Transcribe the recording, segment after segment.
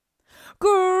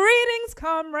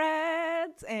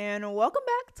comrades, and welcome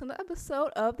back to another episode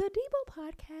of the Debo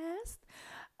Podcast.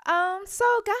 So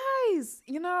guys,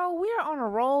 we are on a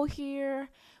roll here,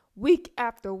 week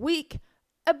after week,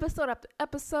 episode after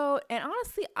episode, and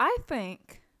honestly, I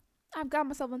think I've got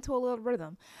myself into a little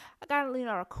rhythm. I gotta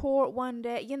record one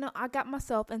day. I got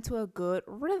myself into a good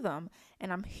rhythm,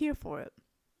 and I'm here for it.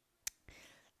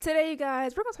 Today, you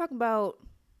guys, we're gonna talk about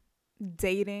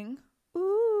dating.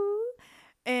 Ooh.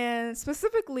 And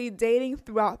specifically dating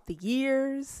throughout the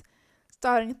years,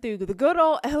 starting through the good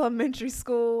old elementary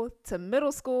school to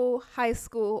middle school, high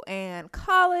school, and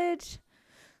college.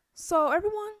 So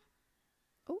everyone,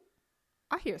 oh,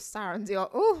 I hear sirens,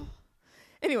 y'all. Oh,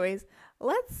 anyways,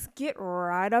 let's get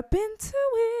right up into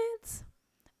it.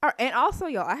 All right, and also,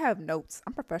 y'all, I have notes.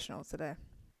 I'm professional today.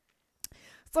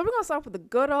 So we're gonna start with the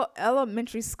good old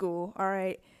elementary school. All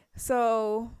right.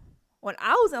 So when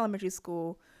I was in elementary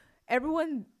school,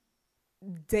 everyone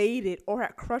dated or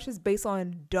had crushes based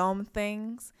on dumb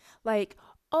things. Like,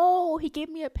 oh, he gave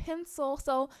me a pencil,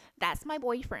 so that's my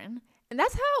boyfriend. And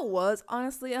that's how it was,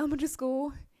 honestly, in elementary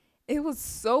school. It was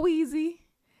so easy,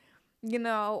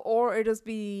 or it just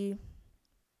be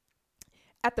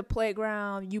at the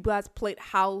playground, you guys played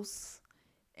house,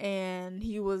 and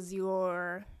he was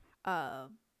your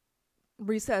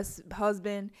recess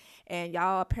husband, and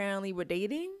y'all apparently were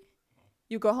dating.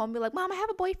 You go home and be like, Mom, I have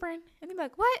a boyfriend. And he'd be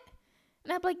like, what?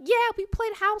 And I'd be like, yeah, we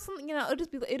played house. And, it'd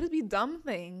just be dumb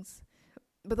things.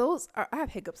 But I have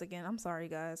hiccups again. I'm sorry,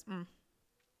 guys. And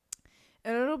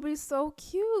it'll be so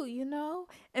cute,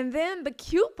 And then the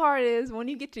cute part is when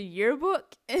you get your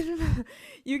yearbook and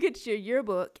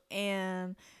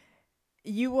and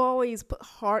you always put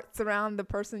hearts around the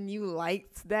person you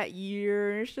liked that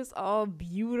year. It's just all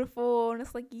beautiful. And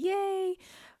it's like, yay.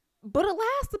 But it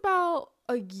lasts about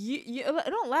a year. It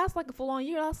don't last like a full-on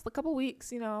year. It lasts a couple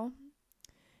weeks,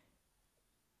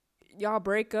 Y'all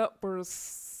break up for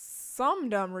some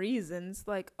dumb reasons.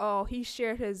 Like, oh, he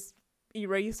shared his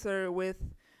eraser with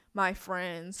my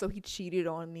friend, so he cheated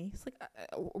on me. It's like,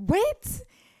 what?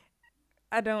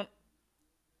 I'm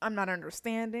not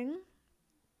understanding.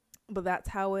 But that's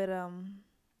how it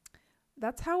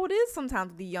is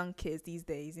sometimes with the young kids these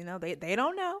days, They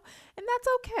don't know, and that's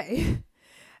okay.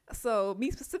 So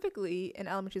me specifically in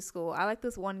elementary school, I like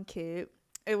this one kid.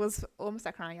 It was, I'm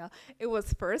start crying, y'all. It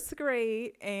was first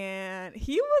grade, and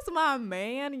he was my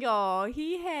man, y'all.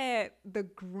 He had the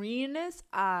greenest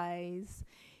eyes.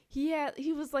 He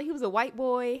was a white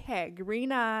boy, had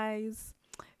green eyes,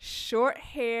 short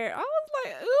hair. I was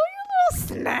like, ooh, you little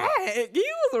snack. He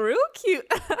was real cute.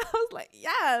 I was like,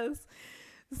 yes.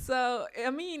 So,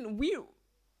 I mean,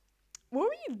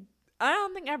 I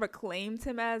don't think I ever claimed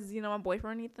him as, my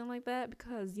boyfriend or anything like that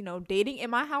because, dating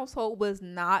in my household was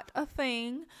not a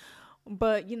thing.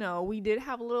 But, we did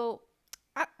have a little,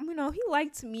 he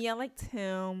liked me. I liked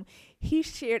him. He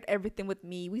shared everything with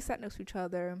me. We sat next to each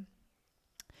other.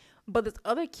 But this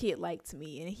other kid liked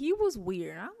me, and he was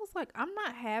weird. I was like, I'm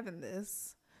not having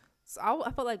this. So I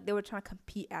felt like they were trying to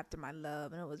compete after my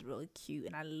love, and it was really cute,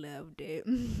 and I loved it.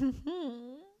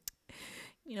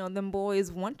 Them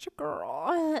boys want your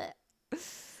girl.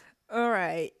 All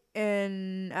right.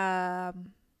 In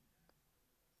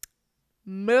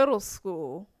middle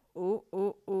school,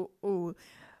 ooh.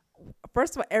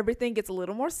 First of all, everything gets a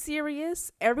little more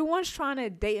serious. Everyone's trying to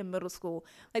date in middle school.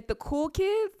 Like the cool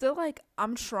kids, they're like,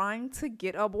 I'm trying to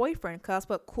get a boyfriend because that's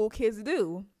what cool kids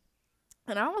do.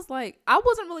 And I was like, I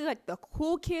wasn't really like the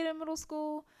cool kid in middle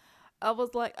school. I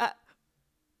was like,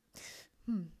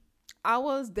 I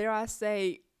was, dare I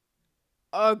say,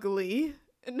 ugly.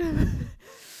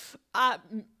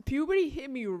 Puberty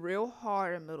hit me real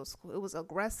hard in middle school. It was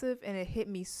aggressive, and it hit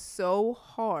me so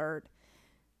hard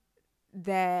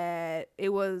that it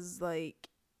was like,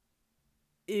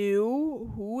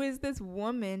 ew, who is this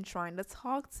woman trying to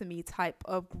talk to me type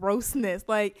of grossness.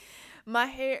 Like my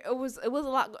hair, it was a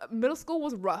lot. Middle school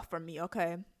was rough for me.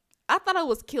 Okay, I thought I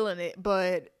was killing it,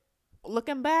 but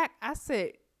looking back, I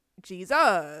said,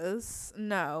 Jesus,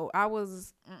 no, I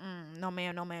was no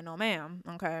ma'am.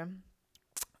 Okay.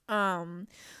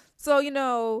 So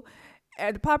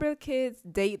the popular kids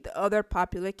date the other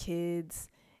popular kids,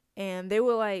 and they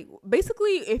were like,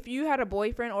 basically, if you had a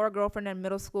boyfriend or a girlfriend in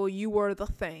middle school, you were the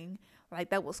thing. Like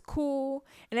that was cool,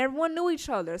 and everyone knew each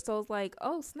other. So it's like,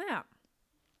 oh snap.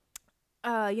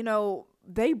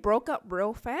 They broke up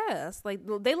real fast. Like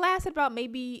they lasted about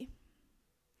maybe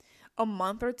a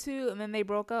month or two, and then they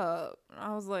broke up.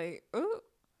 I was like, ooh.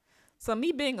 So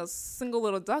me being a single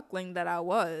little duckling that I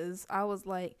was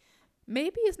like,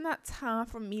 maybe it's not time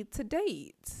for me to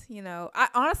date. I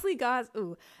honestly, guys,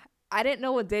 I didn't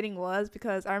know what dating was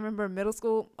because I remember in middle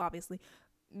school, obviously,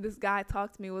 this guy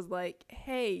talked to me, was like,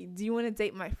 hey, do you want to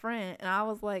date my friend? And I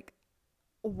was like,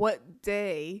 what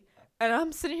day? And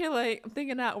I'm sitting here like, I'm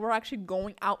thinking that we're actually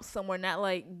going out somewhere, not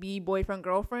like be boyfriend,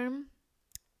 girlfriend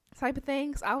type of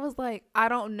things. I was like, I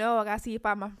don't know. I gotta see if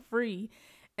I'm free.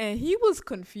 And he was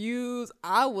confused.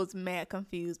 I was mad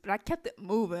confused, but I kept it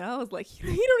moving. I was like, he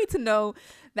don't need to know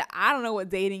that I don't know what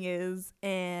dating is,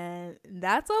 and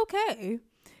that's okay.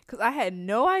 Because I had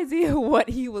no idea what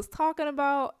he was talking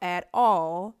about at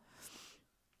all.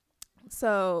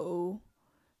 So,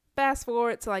 fast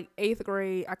forward to like eighth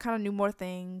grade, I kind of knew more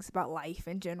things about life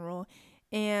in general.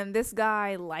 And this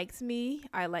guy liked me.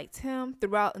 I liked him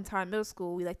throughout entire middle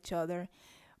school. We liked each other.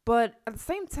 But at the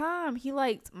same time, he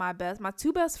liked my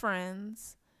two best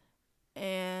friends,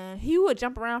 and he would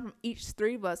jump around from each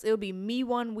three of us. It would be me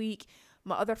one week,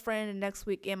 my other friend the next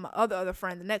week, and my other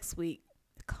friend the next week,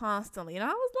 constantly. And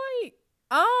I was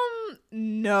like,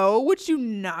 no, what you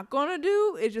not gonna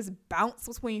do is just bounce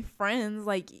between friends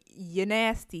like you're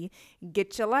nasty.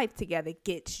 Get your life together.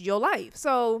 Get your life.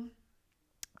 So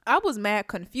I was mad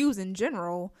confused in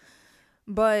general.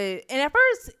 And at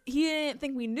first he didn't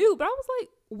think we knew, but I was like,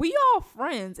 we all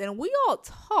friends and we all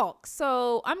talk.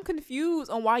 So I'm confused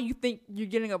on why you think you're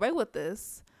getting away with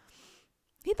this.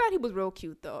 He thought he was real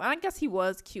cute though. And I guess he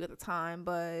was cute at the time,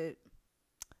 but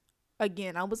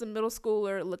again, I was a middle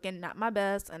schooler looking not my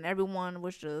best and everyone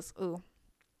was just, ooh.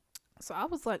 So I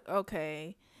was like,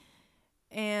 okay.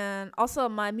 And also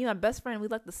my best friend, we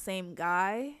like the same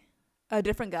guy, a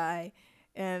different guy.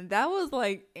 And that was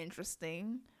like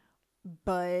interesting.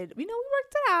 But we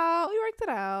worked it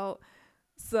out.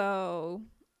 So,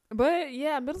 but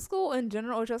yeah, middle school in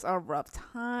general is just a rough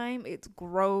time. It's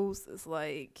gross. It's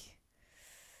like,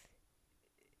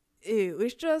 ew.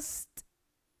 It's just,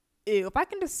 ew. If I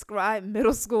can describe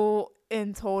middle school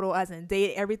in total as in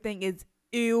dating, everything is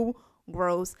ew,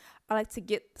 gross. I like to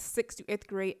get 6th to 8th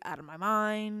grade out of my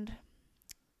mind.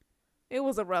 It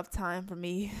was a rough time for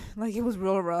me. Like, it was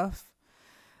real rough.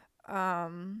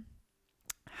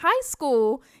 High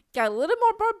school got a little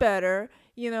more better.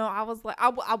 I was like,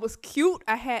 I was cute.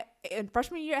 In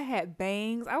freshman year, I had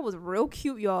bangs. I was real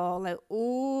cute, y'all. Like,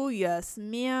 ooh, yes,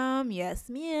 ma'am. Yes,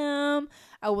 ma'am.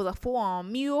 I was a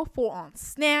full-on meal, full-on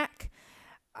snack.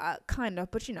 Kind of,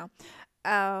 but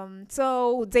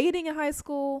So dating in high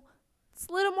school, it's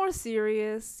a little more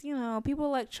serious. People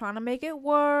like trying to make it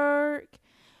work.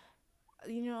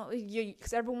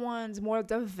 Because everyone's more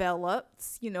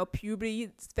developed. Puberty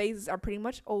phases are pretty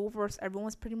much over. So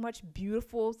everyone's pretty much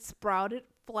beautiful, sprouted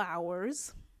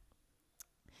flowers.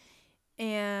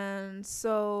 And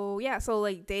so, yeah, so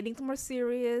like dating's more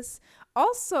serious.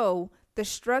 Also, the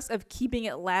stress of keeping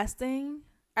it lasting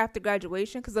after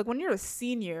graduation. Because like when you're a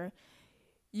senior,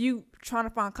 you trying to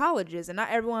find colleges, and not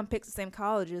everyone picks the same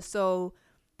colleges. So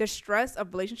the stress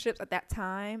of relationships at that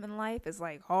time in life is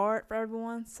like hard for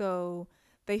everyone. So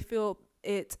they feel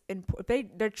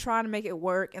they're trying to make it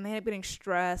work, and they end up getting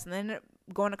stressed, and then end up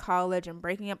going to college and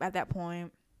breaking up at that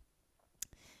point.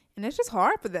 And it's just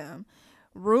hard for them.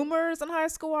 Rumors in high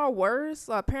school are worse.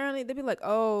 So apparently they'd be like,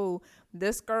 oh,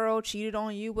 this girl cheated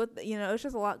on you with, it's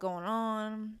just a lot going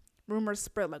on. Rumors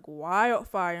spread like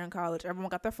wildfire in college. Everyone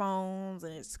got their phones,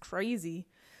 and it's crazy.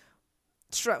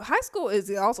 High school is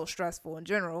also stressful in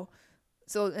general.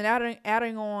 So, and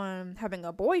adding on having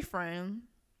a boyfriend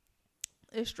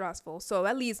is stressful. So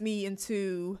that leads me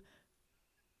into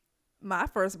my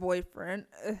first boyfriend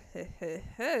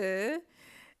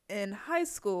in high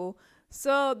school.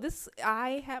 So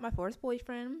I had my first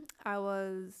boyfriend.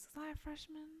 Was I a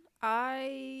freshman?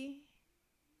 I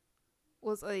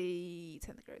was a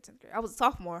 10th grade. I was a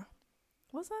sophomore.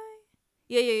 Was I?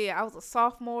 Yeah. I was a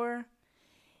sophomore.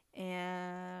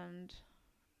 And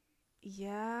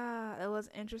yeah, it was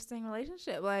an interesting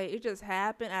relationship. Like, it just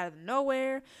happened out of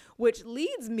nowhere, which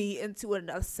leads me into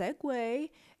another segue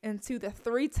into the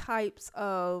 3 types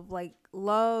of like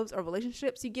loves or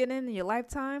relationships you get in your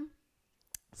lifetime.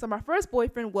 So my first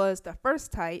boyfriend was the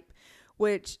first type,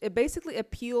 which it basically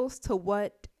appeals to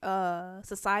what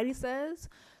society says.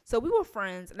 So we were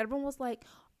friends, and everyone was like,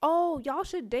 oh, y'all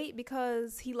should date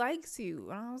because he likes you.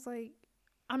 And I was like,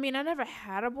 I never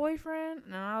had a boyfriend,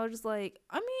 and I was just like,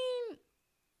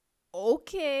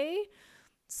 okay.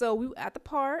 So we were at the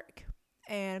park,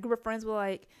 and a group of friends were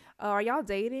like, are y'all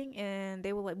dating? And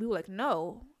we were like,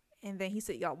 no. And then he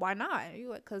said, y'all, why not? And we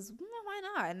were like, because why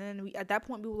not? And then at that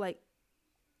point, we were like,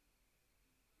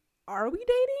 are we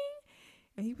dating?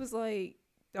 And he was like,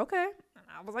 okay. And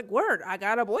I was like, word, I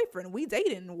got a boyfriend. We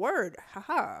dating, word,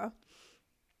 haha.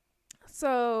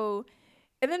 So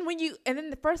And then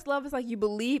the first love is like you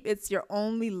believe it's your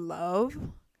only love.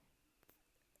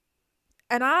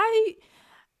 And I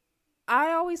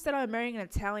always said I'm marrying an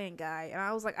Italian guy, and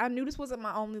I was like, I knew this wasn't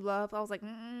my only love. I was like,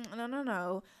 no, no,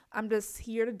 no. I'm just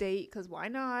here to date because why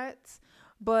not?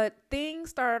 But things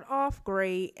started off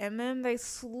great, and then they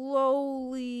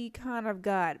slowly kind of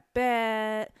got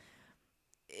bad.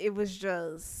 It was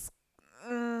just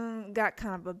got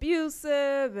kind of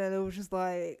abusive, and it was just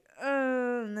like,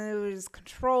 and then it was just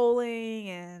controlling,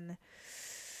 and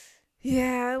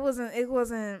yeah, it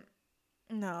wasn't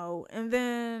no. And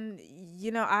then,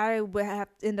 I would have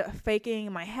to end up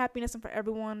faking my happiness for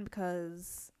everyone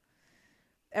because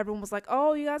everyone was like,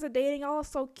 oh, you guys are dating. Oh,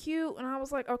 so cute. And I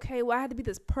was like, okay, well, I had to be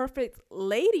this perfect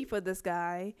lady for this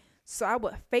guy. So I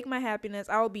would fake my happiness.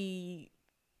 I would be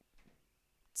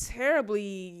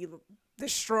terribly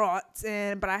distraught.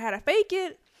 But I had to fake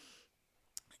it.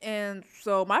 And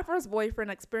so my first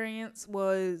boyfriend experience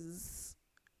was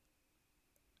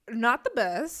not the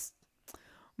best.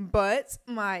 But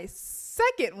my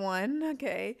second one,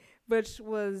 okay, which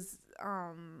was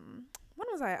when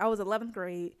was I? I was 11th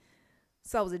grade,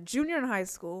 so I was a junior in high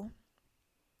school.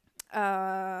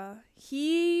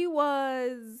 He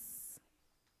was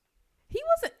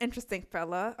an interesting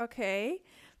fella. Okay,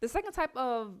 the second type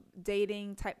of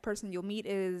dating type person you'll meet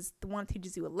is the one who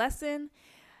teaches you a lesson.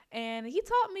 And he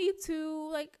taught me to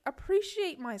like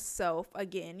appreciate myself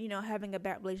again, having a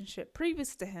bad relationship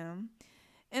previous to him.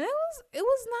 And it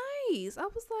was nice. I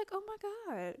was like, oh my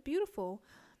God, beautiful.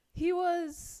 He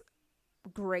was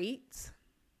great.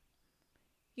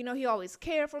 He always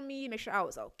cared for me, make sure I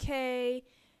was okay.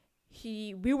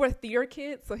 We were theater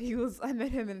kids, so I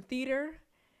met him in theater.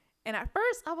 And at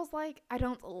first I was like, I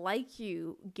don't like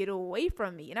you. Get away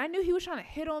from me. And I knew he was trying to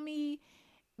hit on me,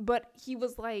 but he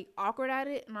was like awkward at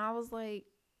it. And I was like,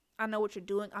 I know what you're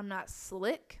doing. I'm not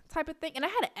slick type of thing. And I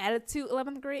had an attitude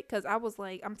 11th grade because I was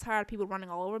like, I'm tired of people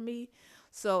running all over me.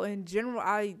 So in general,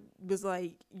 I was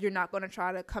like, you're not going to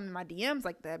try to come in my DMs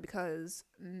like that because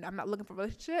I'm not looking for a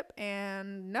relationship.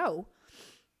 And no.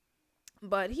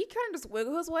 But he kind of just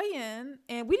wiggled his way in.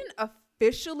 And we didn't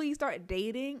officially start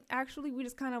dating. Actually, we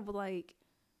just kind of like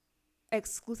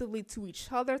exclusively to each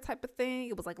other type of thing.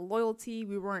 It was like loyalty.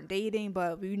 We weren't dating,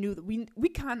 but we knew that we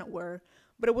kind of were,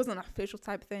 but it wasn't an official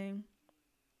type thing.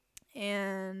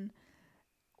 And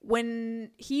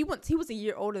when he was a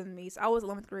year older than me, so I was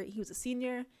 11th grade. He was a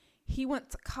senior. He went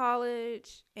to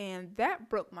college, and that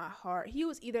broke my heart. He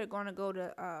was either going to go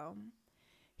to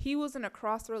he was in a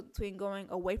crossroads between going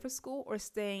away for school or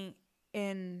staying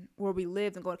in where we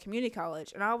lived and going to community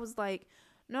college. And I was like,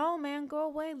 no, man, go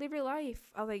away, live your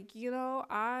life. I was like,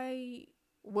 I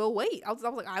will wait. I was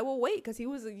like, I will wait because he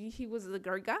was a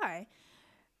great guy.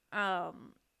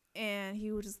 And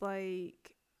he was just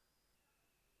like,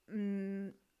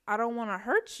 I don't want to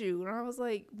hurt you. And I was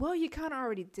like, well, you kind of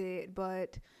already did.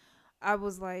 But I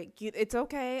was like, it's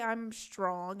okay. I'm a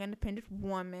strong, independent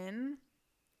woman.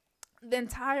 The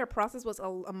entire process was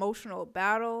an emotional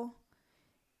battle.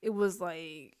 It was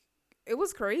like, it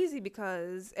was crazy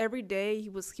because every day he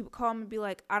would call me and be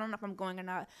like, I don't know if I'm going or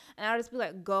not. And I'd just be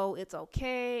like, go, it's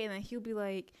okay. And then he'll be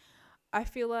like, I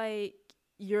feel like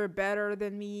you're better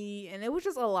than me. And it was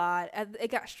just a lot. It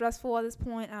got stressful at this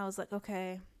point. I was like,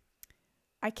 okay,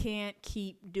 I can't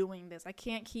keep doing this. I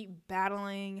can't keep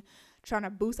battling, trying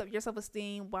to boost up your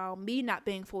self-esteem while me not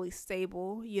being fully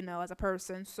stable, as a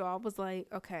person. So I was like,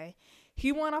 okay.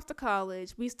 He went off to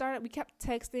college. We kept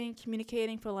texting,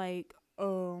 communicating for like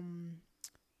 2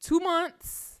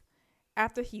 months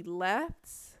after he left.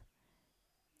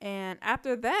 And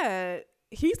after that,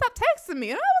 he stopped texting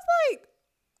me. And I was like,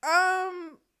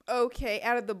 okay,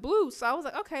 out of the blue. So I was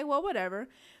like, okay, well, whatever.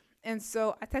 And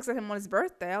so I texted him on his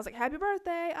birthday. I was like, happy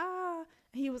birthday. And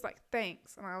he was like,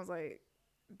 thanks. And I was like,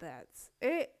 that's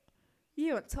it. You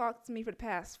haven't talked to me for the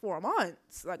past 4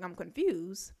 months. Like, I'm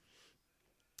confused.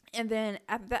 And then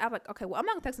after that, I'm like, okay, well, I'm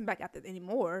not going to text him back after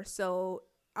anymore. So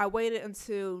I waited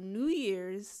until New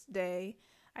Year's Day.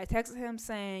 I texted him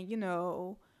saying,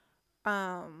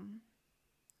 I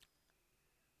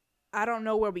don't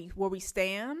know where we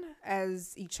stand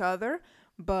as each other,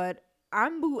 but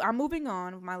I'm moving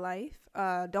on with my life.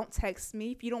 Don't text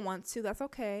me if you don't want to. That's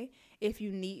okay. If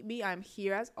you need me, I'm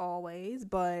here as always.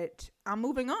 But I'm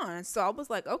moving on. So I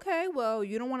was like, okay, well,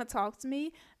 you don't want to talk to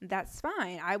me. That's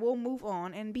fine. I will move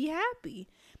on and be happy.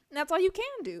 And that's all you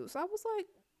can do. So I was like,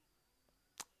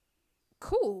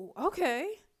 cool. Okay.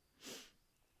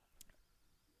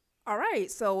 All right.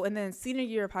 So, and then senior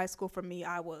year of high school for me,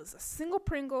 I was a single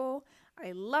Pringle.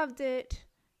 I loved it.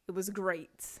 It was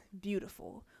great.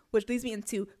 Beautiful. Which leads me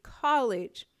into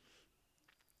college.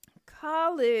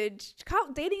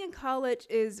 dating in college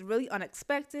is really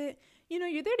unexpected.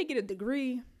 You're there to get a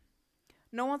degree.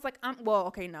 No one's like,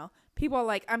 no. People are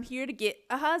like, I'm here to get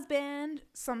a husband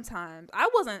sometimes. I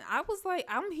wasn't. I was like,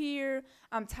 I'm here.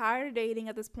 I'm tired of dating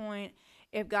at this point.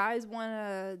 If guys want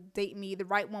to date me, the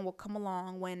right one will come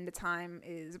along when the time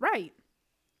is right.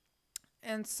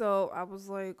 And so I was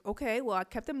like, okay, well, I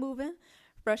kept it moving.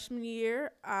 Freshman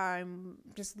year, I'm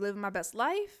just living my best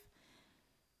life.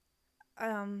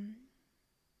 Um,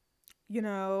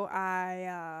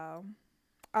 I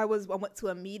went to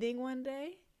a meeting one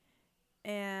day,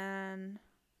 and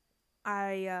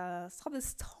I saw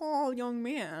this tall young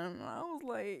man. I was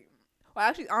like, well,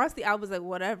 actually, honestly, I was like,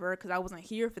 whatever, because I wasn't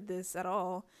here for this at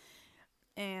all.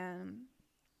 And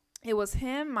it was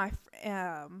him,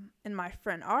 and my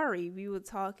friend Ari. We were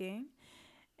talking,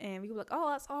 and we were like, oh,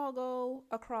 let's all go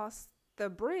across the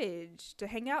bridge to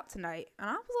hang out tonight. And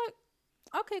I was like,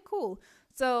 okay, cool.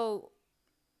 So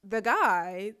the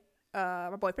guy,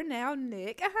 my boyfriend now,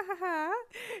 Nick,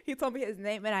 he told me his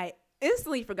name, and I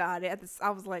instantly forgot it. I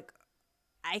was like,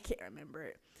 I can't remember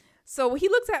it. So he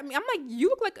looks at me. I'm like, you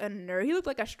look like a nerd. He looked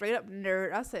like a straight up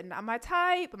nerd. I said, not my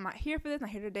type. I'm not here for this. I'm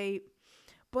not here to date.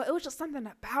 But it was just something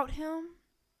about him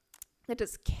that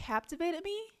just captivated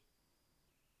me.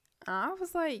 I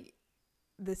was like,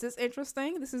 this is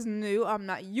interesting. This is new. I'm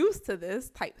not used to this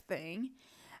type thing.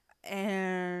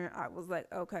 And I was like,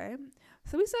 okay.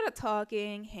 So we started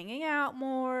talking, hanging out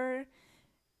more.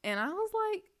 And I was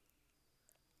like,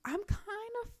 I'm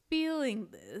kind of feeling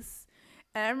this.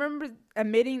 And I remember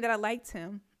admitting that I liked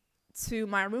him to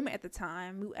my roommate at the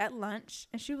time. We were at lunch.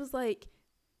 And she was like,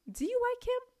 do you like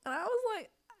him? And I was like,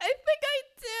 I think I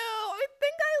do. I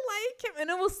think I like him. And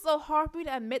it was so hard for me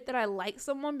to admit that I like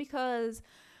someone because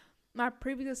my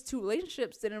previous 2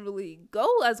 relationships didn't really go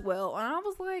as well. And I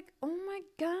was like, oh my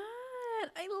God,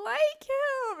 I like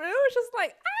him. And it was just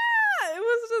like, it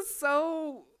was just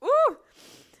so,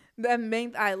 that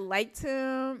meant I liked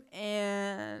him.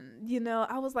 And,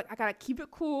 I was like, I got to keep it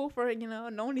cool for,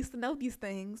 no one needs to know these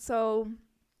things. So,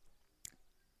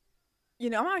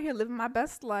 I'm out here living my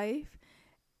best life.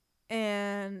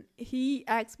 And he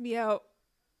asked me out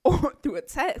through a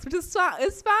text, which is fine.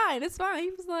 It's fine. It's fine.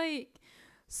 He was like,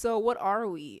 so what are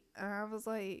we? And I was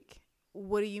like,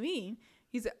 what do you mean?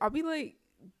 He said, I'll be like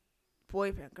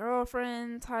boyfriend,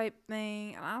 girlfriend type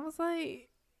thing. And I was like,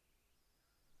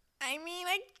 I mean,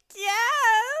 I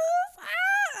guess.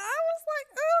 I was like,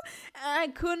 oh. And I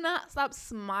could not stop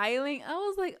smiling. I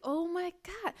was like, oh my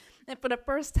God. And for the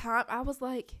first time, I was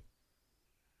like,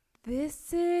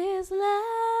 this is love.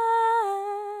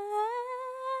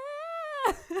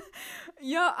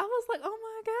 Yo, I was like, oh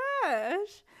my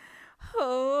gosh.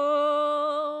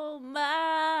 Oh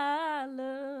my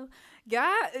love.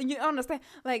 God, you understand?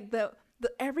 Like the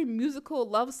every musical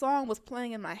love song was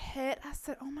playing in my head. I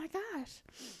said, oh my gosh.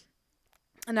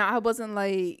 And now I wasn't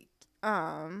like,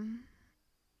 I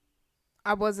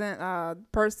wasn't a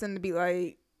person to be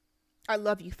like, I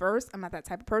love you first. I'm not that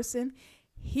type of person.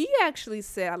 He actually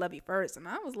said, I love you first. And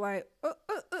I was like, oh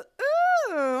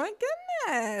my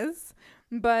goodness.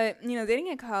 But, dating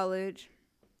in college,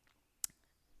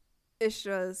 it's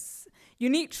just, you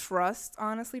need trust,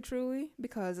 honestly, truly,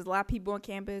 because there's a lot of people on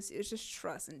campus. It's just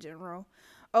trust in general.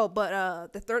 Oh,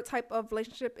 but the third type of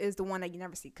relationship is the one that you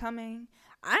never see coming.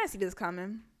 I didn't see this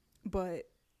coming, but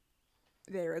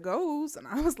there it goes. And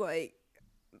I was like,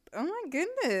 oh my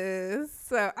goodness.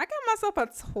 So I got myself a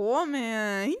tall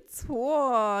man. He's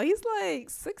tall. He's like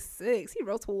 6'6". He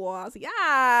real tall. I was like,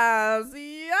 yes,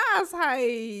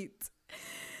 height.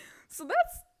 So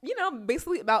that's,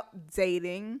 basically about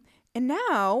dating. And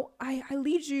now I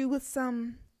lead you with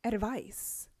some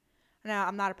advice. Now,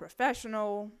 I'm not a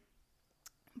professional,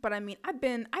 but I mean, I've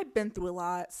been through a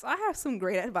lot. So I have some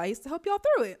great advice to help y'all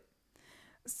through it.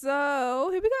 So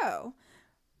here we go.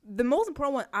 The most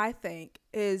important one, I think,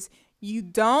 is you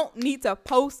don't need to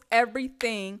post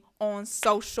everything on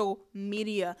social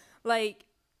media. Like,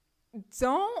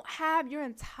 don't have your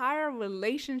entire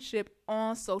relationship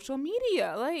on social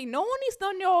media. Like, no one needs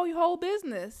to know your whole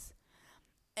business.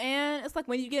 And it's like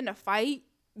when you get in a fight,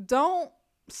 don't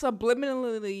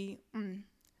subliminally,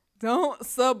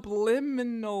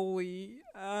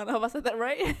 I don't know if I said that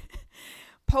right,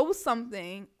 post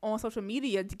something on social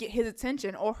media to get his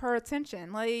attention or her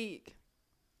attention. Like,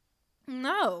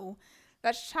 no,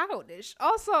 that's childish.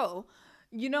 Also,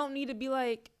 you don't need to be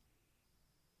like,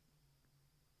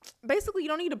 basically, you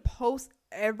don't need to post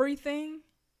everything,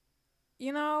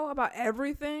 about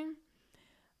everything.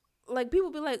 Like,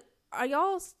 people be like, are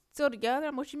y'all still together?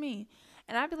 What you mean?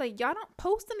 And I'd be like, y'all don't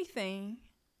post anything.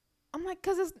 I'm like,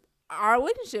 because it's our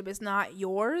relationship. It's not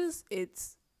yours.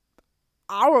 It's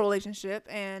our relationship,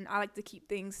 and I like to keep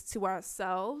things to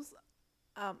ourselves.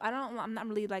 I'm not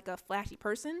really like a flashy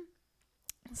person,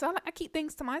 so I keep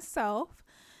things to myself.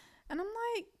 And I'm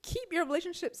like, keep your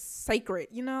relationship sacred,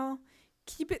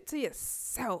 keep it to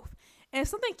yourself. And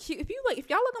something cute, if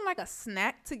y'all looking like a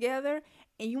snack together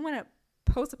and you want to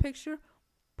post a picture,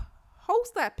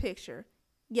 post that picture.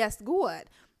 Yes, good.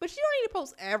 But you don't need to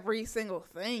post every single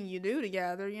thing you do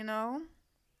together.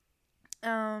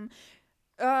 Number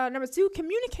 2,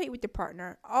 communicate with your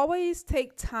partner. Always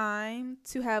take time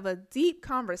to have a deep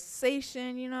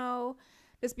conversation.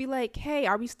 Just be like, hey,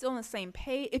 are we still on the same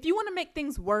page? If you want to make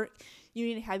things work, you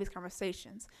need to have these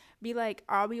conversations. Be like,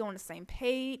 are we on the same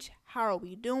page? How are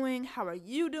we doing? How are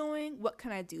you doing? What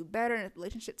can I do better in a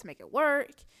relationship to make it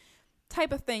work?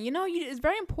 Type of thing. It's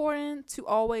very important to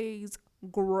always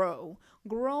grow.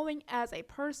 Growing as a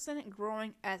person,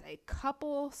 growing as a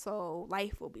couple, so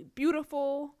life will be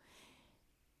beautiful.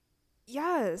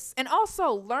 Yes. And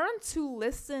also learn to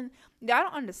listen. I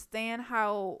don't understand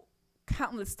how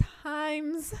countless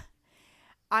times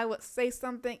I would say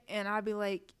something and I'd be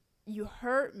like, you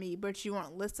hurt me, but you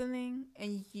weren't listening,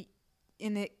 and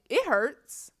it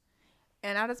hurts.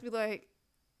 And I'll just be like,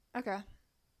 okay,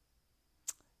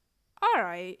 all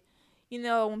right.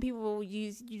 When people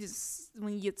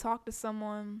when you talk to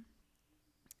someone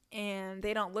and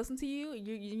they don't listen to you,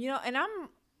 and I'm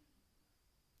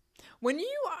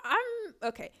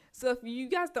okay. So if you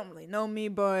guys don't really know me,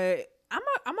 but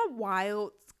I'm a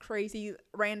wild, crazy,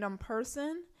 random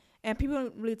person, and people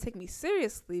don't really take me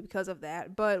seriously because of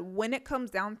that. But when it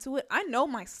comes down to it, I know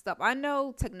my stuff. I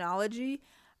know technology,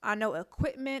 I know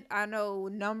equipment, I know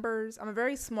numbers. I'm a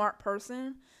very smart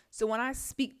person. So when I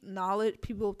speak knowledge,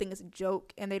 people think it's a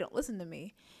joke and they don't listen to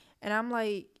me. And I'm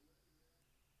like,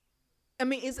 I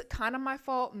mean, is it kind of my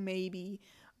fault? Maybe.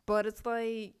 But it's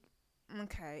like,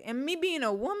 okay. And me being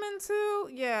a woman too,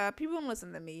 yeah, people don't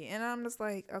listen to me. And I'm just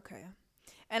like, okay.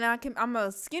 And I'm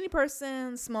a skinny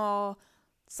person, small,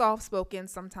 soft spoken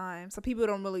sometimes. So people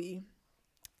don't really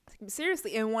take me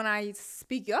seriously. And when I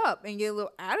speak up and get a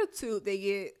little attitude, they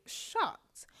get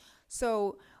shocked.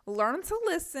 So learn to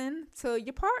listen to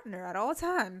your partner at all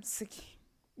times.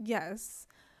 Yes.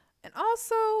 And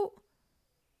also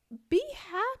be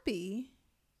happy.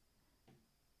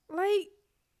 Like,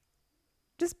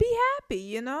 just be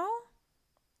happy.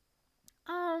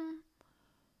 Um,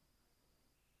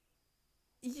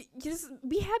 just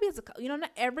be happy as a couple.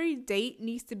 Not every date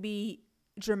needs to be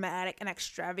dramatic and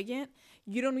extravagant.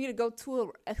 You don't need to go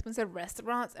to expensive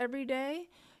restaurants every day.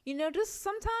 Just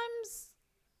sometimes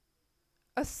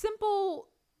a simple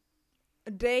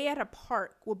day at a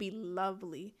park will be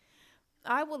lovely.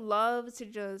 I would love to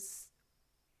just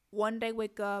one day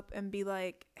wake up and be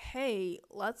like, hey,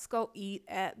 let's go eat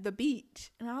at the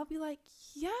beach. And I'll be like,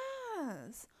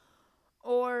 yes.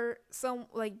 Or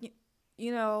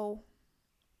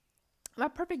my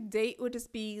perfect date would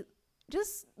just be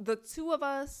just the two of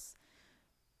us,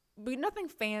 be nothing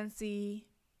fancy.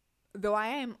 Though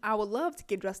I would love to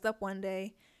get dressed up one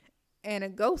day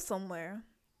and go somewhere.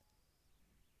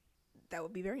 That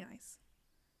would be very nice.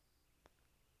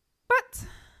 But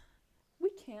we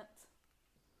can't.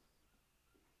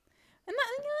 And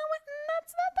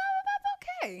that's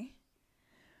okay.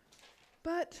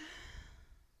 But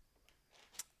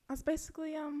that's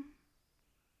basically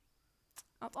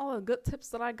that's all the good tips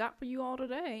that I got for you all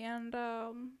today, and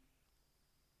I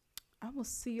will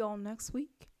see y'all next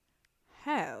week.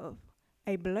 Have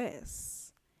a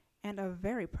blessed and a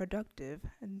very productive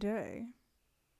day.